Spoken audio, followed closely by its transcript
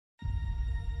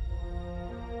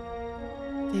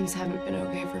Things haven't been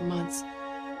okay for months,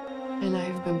 and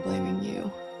I've been blaming you.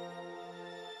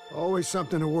 Always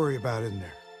something to worry about, isn't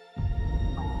there?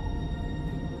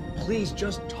 Please,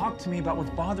 just talk to me about what's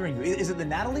bothering you. Is it the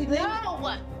Natalie thing?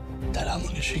 No! Dad, how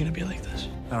long is she gonna be like this?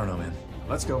 I don't know, man.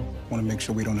 Let's go. Want to make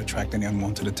sure we don't attract any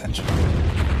unwanted attention.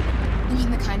 You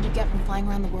mean the kind you get from flying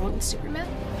around the world with Superman?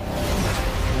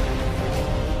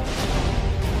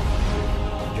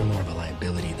 You're more of a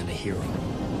liability than a hero.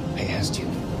 I asked you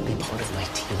to be part of my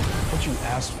team. What you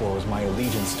asked for was my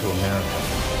allegiance to America.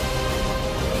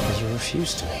 But you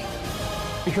refused to me.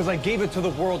 Because I gave it to the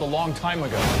world a long time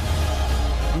ago.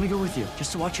 Let me go with you,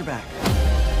 just to watch your back.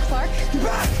 Clark? Get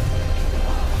back!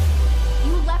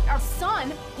 You left our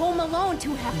son home alone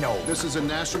to have... No. This is a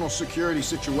national security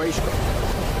situation.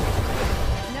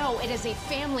 No, it is a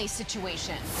family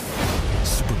situation.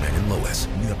 Superman and Lois.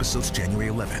 New episodes January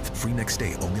 11th. Free next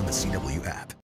day only on the CW app.